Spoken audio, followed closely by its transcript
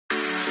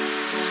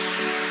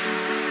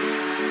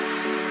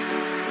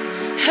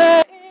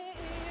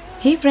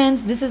Hey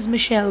friends, this is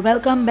Michelle.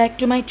 Welcome back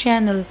to my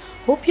channel.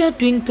 Hope you are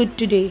doing good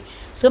today.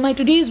 So my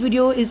today's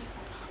video is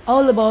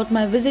all about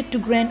my visit to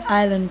Grand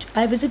Island.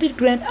 I visited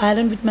Grand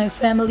Island with my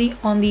family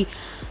on the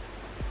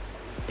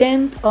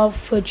 10th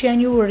of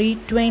January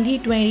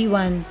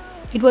 2021.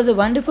 It was a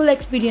wonderful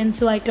experience,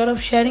 so I thought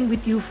of sharing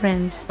with you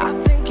friends. I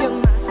think you're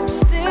my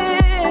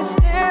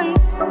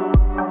subsistence.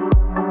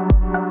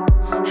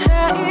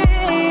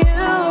 Hey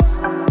you,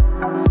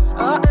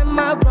 or am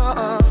I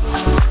wrong?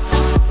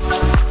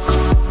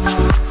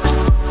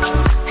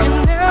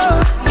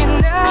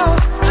 And now,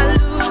 I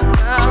lose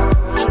my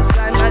own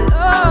side. My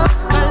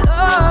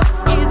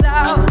love is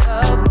out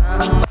of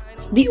my mind.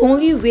 The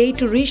only way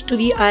to reach to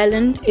the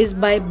island is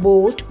by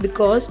boat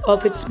because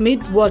of its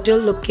mid-water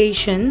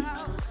location.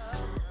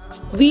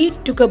 We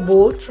took a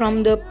boat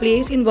from the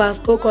place in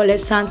Vasco called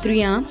as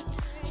Santrian.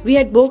 We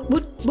had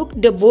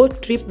booked the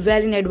boat trip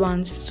well in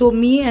advance. So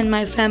me and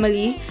my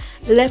family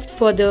left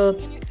for the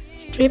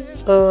trip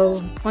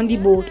on the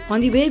boat.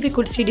 On the way we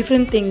could see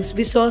different things.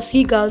 We saw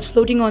seagulls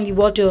floating on the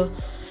water.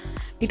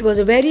 It was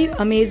a very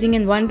amazing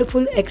and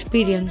wonderful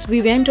experience.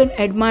 We went on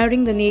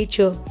admiring the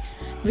nature.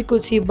 We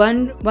could see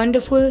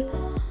wonderful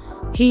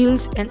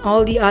hills and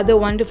all the other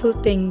wonderful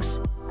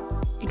things.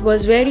 It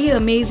was very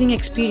amazing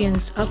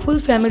experience. Our full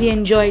family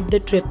enjoyed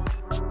the trip.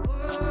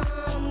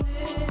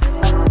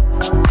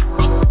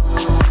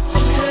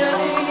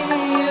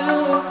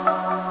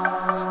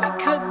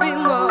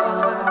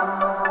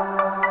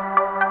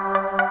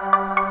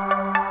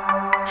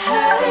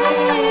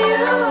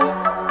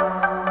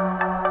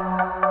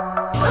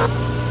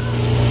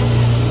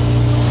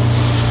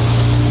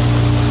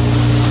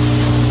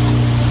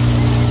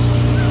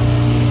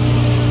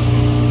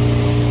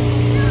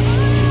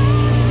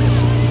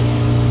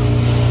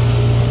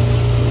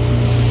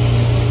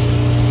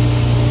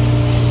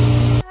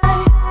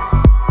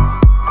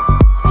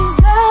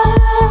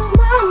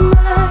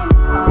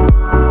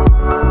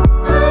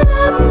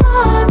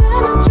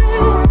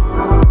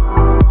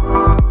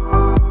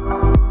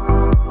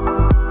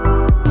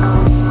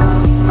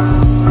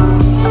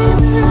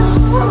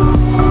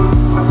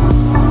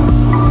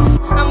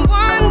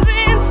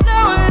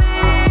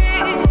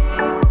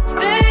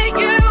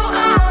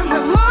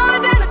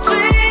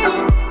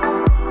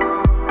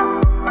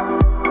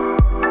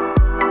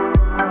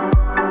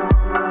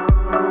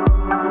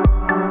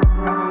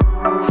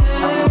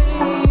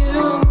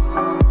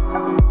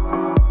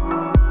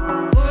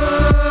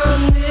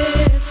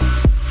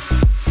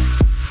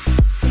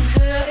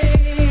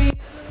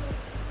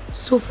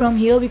 So from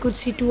here we could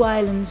see two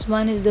islands.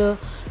 One is the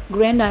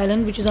Grand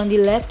Island, which is on the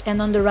left,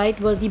 and on the right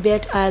was the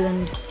there.A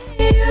island.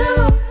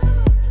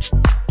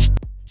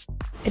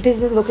 It is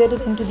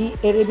located into the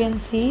Arabian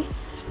Sea.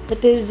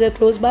 It is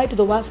close by to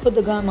the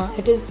Vasco-da Gama.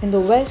 It is in the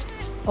west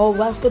of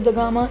Vasco-da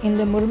Gama in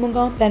the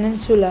Murmunga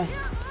Peninsula.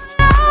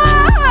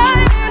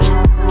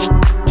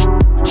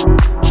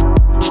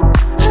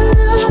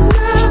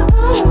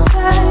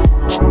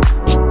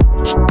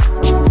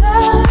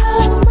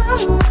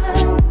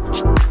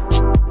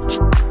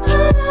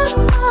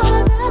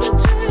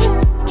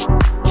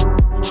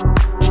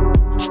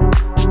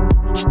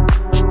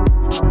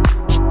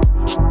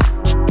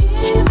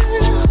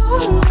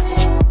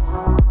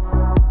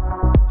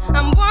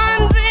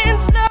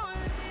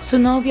 So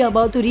now we are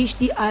about to reach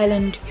the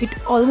island. It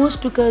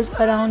almost took us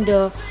around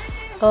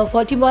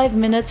 45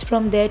 minutes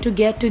from there to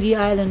get to the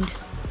island.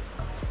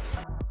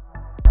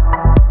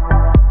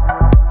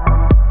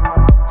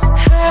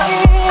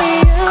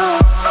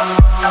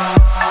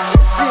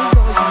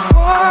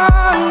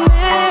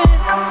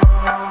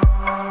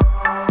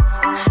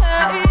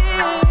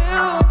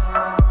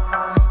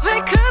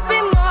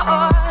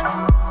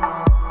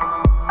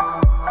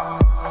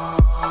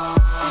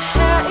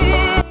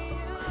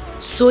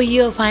 So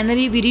here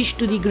finally we reached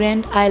to the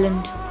Grand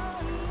Island.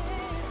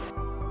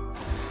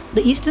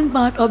 The eastern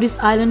part of this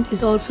island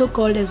is also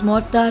called as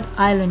Mortar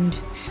Island.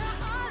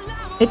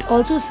 It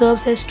also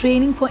serves as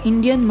training for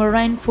Indian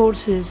Marine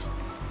Forces,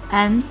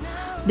 and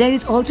there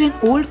is also an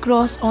old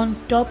cross on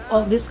top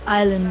of this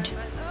island.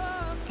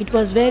 It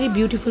was very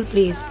beautiful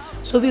place.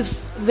 So we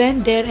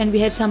went there and we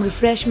had some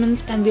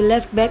refreshments and we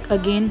left back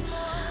again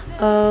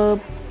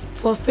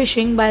for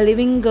fishing by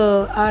leaving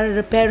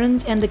our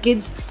parents and the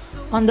kids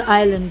on the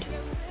island.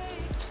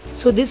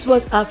 So this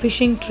was our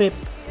fishing trip.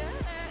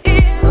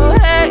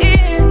 There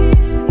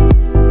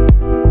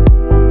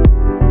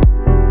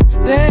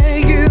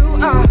you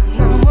are,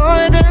 no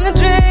more than a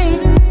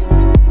dream.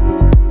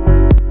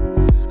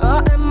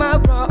 Or am I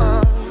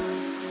wrong?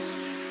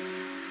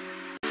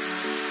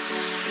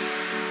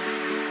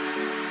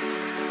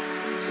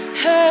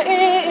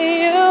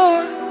 Hey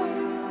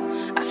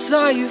you, I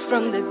saw you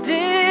from the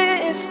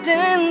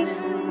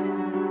distance.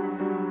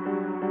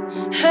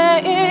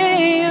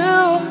 Hey you,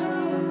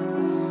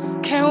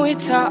 can we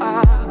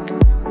talk?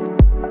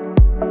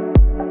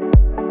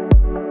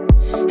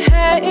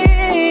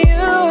 Hey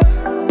you.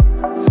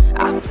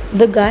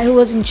 The guy who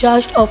was in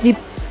charge of the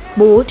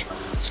boat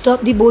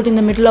stopped the boat in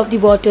the middle of the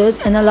waters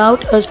and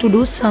allowed us to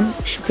do some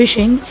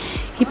fishing.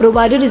 He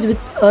provided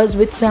us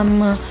with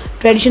some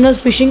traditional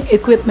fishing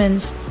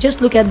equipments.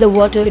 Just look at the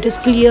water, it is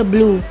clear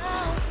blue,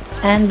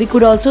 and we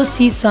could also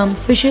see some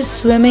fishes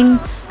swimming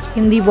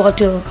in the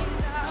water.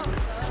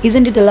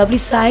 Isn't it a lovely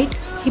sight?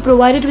 He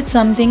provided with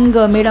something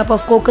made up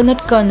of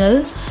coconut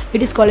kernel.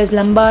 It is called as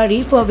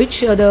lambari, for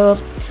which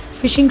the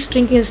fishing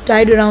string is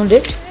tied around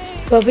it,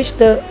 for which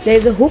there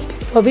is a hook,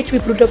 for which we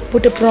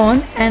put a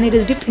prawn, and it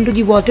is dipped into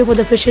the water for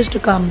the fishes to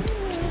come.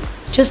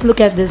 Just look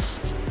at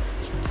this.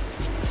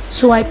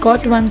 So I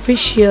caught one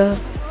fish here.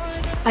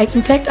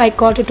 In fact, I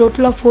caught a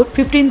total of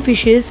 15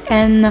 fishes,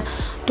 and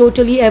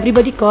totally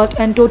everybody caught,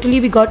 and totally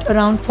we got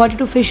around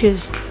 42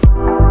 fishes.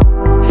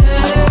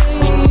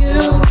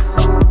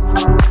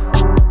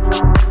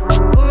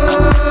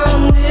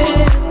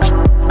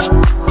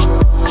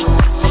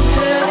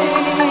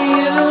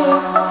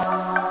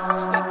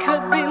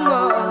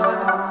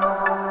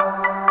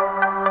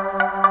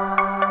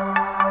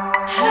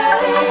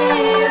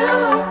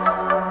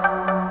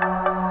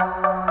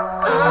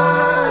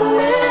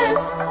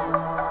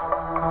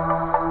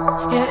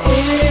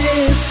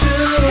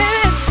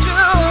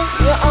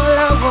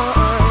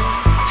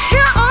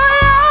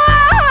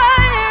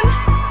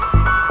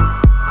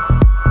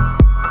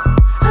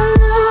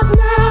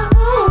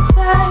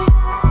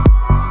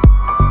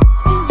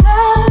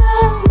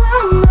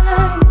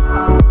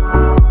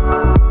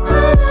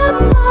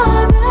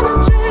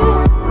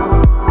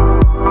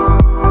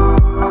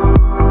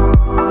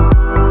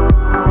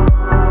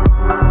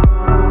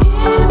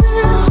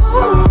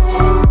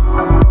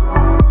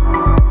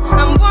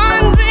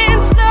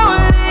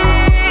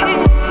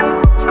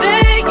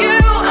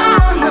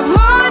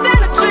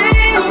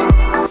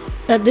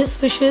 These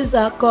fishes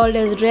are called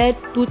as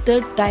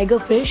red-toothed tiger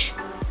fish.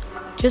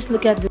 Just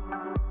look at this.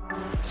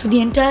 So the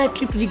entire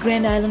trip to the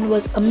Grand Island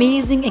was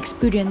amazing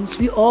experience.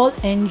 We all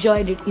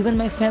enjoyed it, even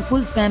my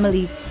full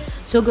family.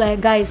 So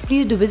guys,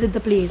 please do visit the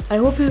place. I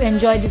hope you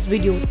enjoyed this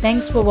video.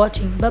 Thanks for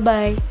watching. Bye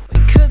bye. We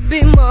could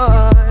be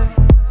more.